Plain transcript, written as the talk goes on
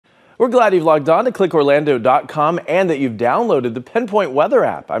We're glad you've logged on to clickorlando.com and that you've downloaded the Pinpoint Weather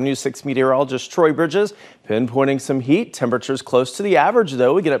app. I'm News 6 meteorologist Troy Bridges, pinpointing some heat. Temperatures close to the average,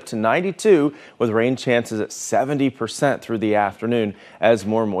 though. We get up to 92 with rain chances at 70% through the afternoon as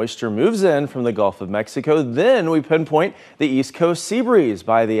more moisture moves in from the Gulf of Mexico. Then we pinpoint the East Coast sea breeze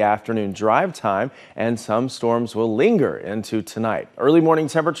by the afternoon drive time, and some storms will linger into tonight. Early morning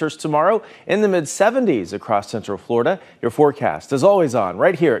temperatures tomorrow in the mid-70s across Central Florida. Your forecast is always on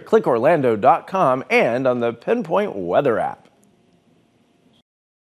right here at clickorlando.com and on the Pinpoint Weather app.